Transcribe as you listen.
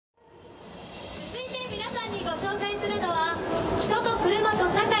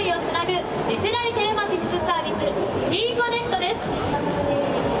世代テレマティクスサービス T-Connect です。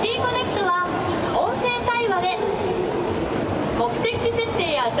 T-Connect は音声対話で目的地設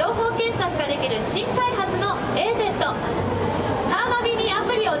定や情報検索ができる新開発のエージェント、カーナビにア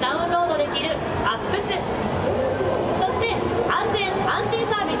プリをダウンロードできるアップス、そして安全安心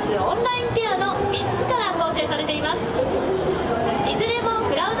サービスオンラインケアの3つから構成されています。いずれも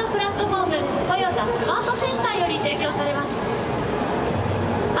クラウドプラットフォームトヨタスマートセンターより提供されます。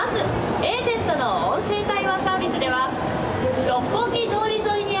まずエージェントの音声対話サービスでは、六本木通り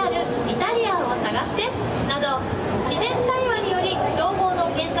沿いにあるイタリアンを探してなど自然対話により情報の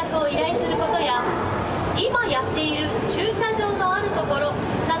検索を依頼することや、今やっている駐車場のあるところ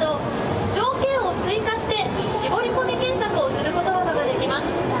など条件を追加して絞り込み検索をすることなどができます。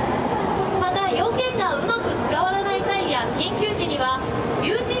また要件がうまく伝わらない際や緊急時には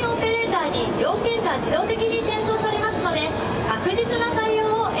有人オペレーターに要件が自動的に転送されますので、確実な対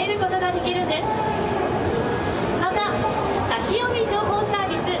応を得ることができるんです。また先読み情報サー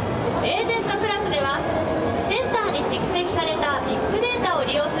ビスエージェントプラスでは、センターに蓄積されたビッグデータを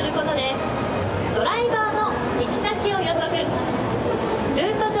利用することで、ドライバーの行き先を予測、ル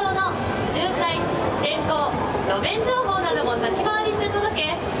ート上の渋滞、天候、路面情報なども先回りして届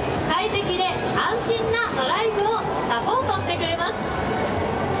け、快適で安心なドライブをサポートしてくれます。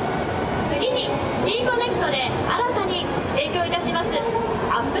次に T-Connect で新たに提供いたします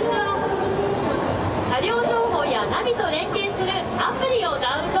アップスは、車両情報やナビと連携するアプリを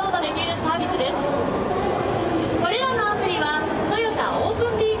ダウンロードできるサービスです。これらのアプリはトヨタオープ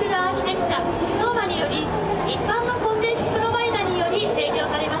ンビークルアーキテクチャノーバにより一般のコンテンツプロバイダーにより提供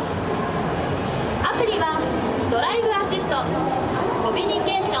されます。アプリはドライブアシスト、コミュニ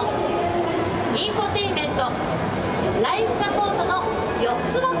ケーション、インフォテイメント、ライフサポートの4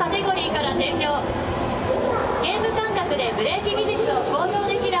つのカテゴリーから提供。ゲーム感覚でブレーキ技術を向上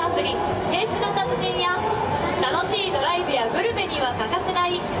できるアプリ停止の達人や、楽しいドライブやグルメには欠かせな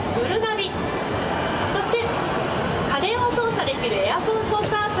いグルナビ、そして家電を操作できるエアコン操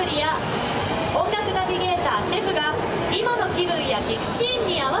作アプリや、音楽ナビゲーターシェフが今の気分や聴くシーン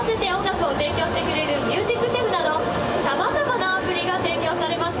に合わせて音楽を提供してくれるミュージックシェフなど、さまざまなアプリが提供さ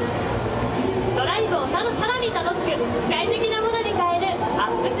れます。ドライブをさらに楽しく快適なものに変えるア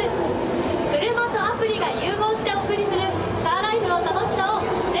ップス、車とアプリが融合してお送りするカーライフの楽しさを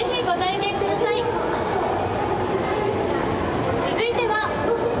ぜひご体験ください。続いては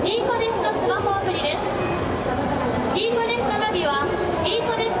T-Connect スマホアプリです。 T-Connect ナビは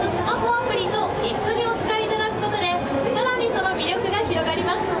T-Connect スマホアプリと一緒にお使いいただくことで、さらにその魅力が広がり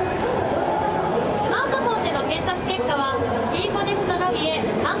ます。スマートフォンでの検索結果は T-Connect ナビへ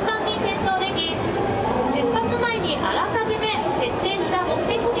簡単に転送でき、出発前にあらかじめ設定した目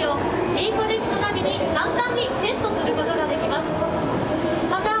的地を T-Connect ナビに簡単にセットすることができます。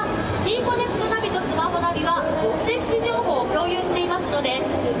また T-Connect ナビとスマホナビは目的地情報を共有していますので、例え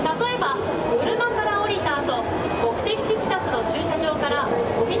ば車から降りた後、目的地近くの駐車場から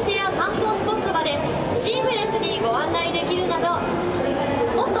お店や観光スポットまでシームレスにご案内できるなど、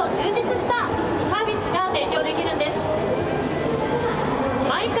もっと充実したサービスが提供できるんです。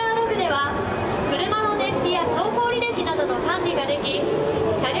マイカーログでは車の燃費や走行履歴などの管理ができ、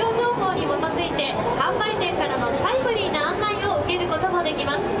車両情報に基づいて販売店からのタイムリーな案内を受けることもでき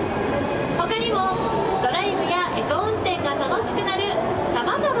ます。他にもドライブやエコ運転が楽しくなるさ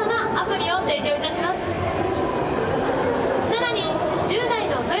まざまなアプリを提供いたします。さらに10台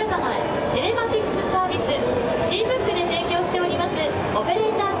のトヨタのテレマティクスサービス CEATEC で提供しておりますオペレ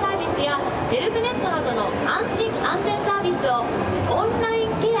ーターサービスやヘルプネットなどの安心安全サービスをオンライン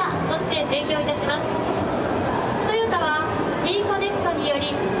ケアとして提供いたします。トヨタは T-Connect によ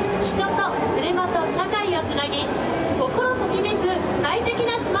り人と車と社会をつなぎ、心ときめく快適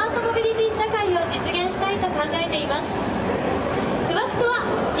なスマートモビリティ社会を実現したいと考えています。詳しくは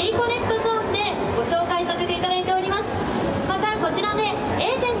T-Connect ゾーンでご紹介させていただいております。またこちらで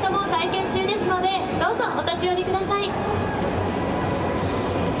エージェントも体験中ですので、どうぞお立ち寄りください。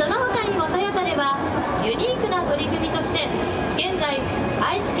その他にもトヨタではユニークな取り組みとして、現在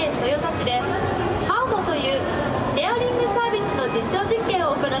愛知県豊田市で Ha mo というシェアリングサービスの実証実験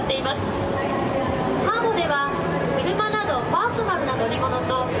を行っています。 Ha mo では車などパーソナルな乗り物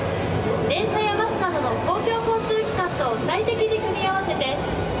と電車やバスなどの公共交通機関と最適に組み合わせて、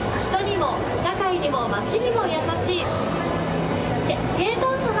人にも社会にも街にも優しい低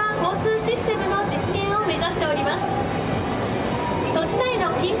炭素な交通システムの実現を目指しております。都市内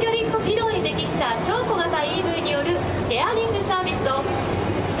の近距離移動に適した超小型 EV によるシェアリングサービスと、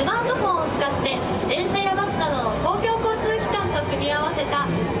スマートフォンを使って電車やバスなどの公共交通機関と組み合わせた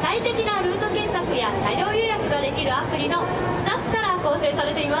最適なルート検索や車両予約ができるアプリの2つから構成さ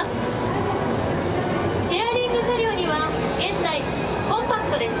れています。シェアリング車両には現在コンパ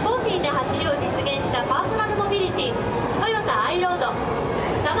クトでスポーティーな走りを実現したパーソナルモビリティトヨタアイロード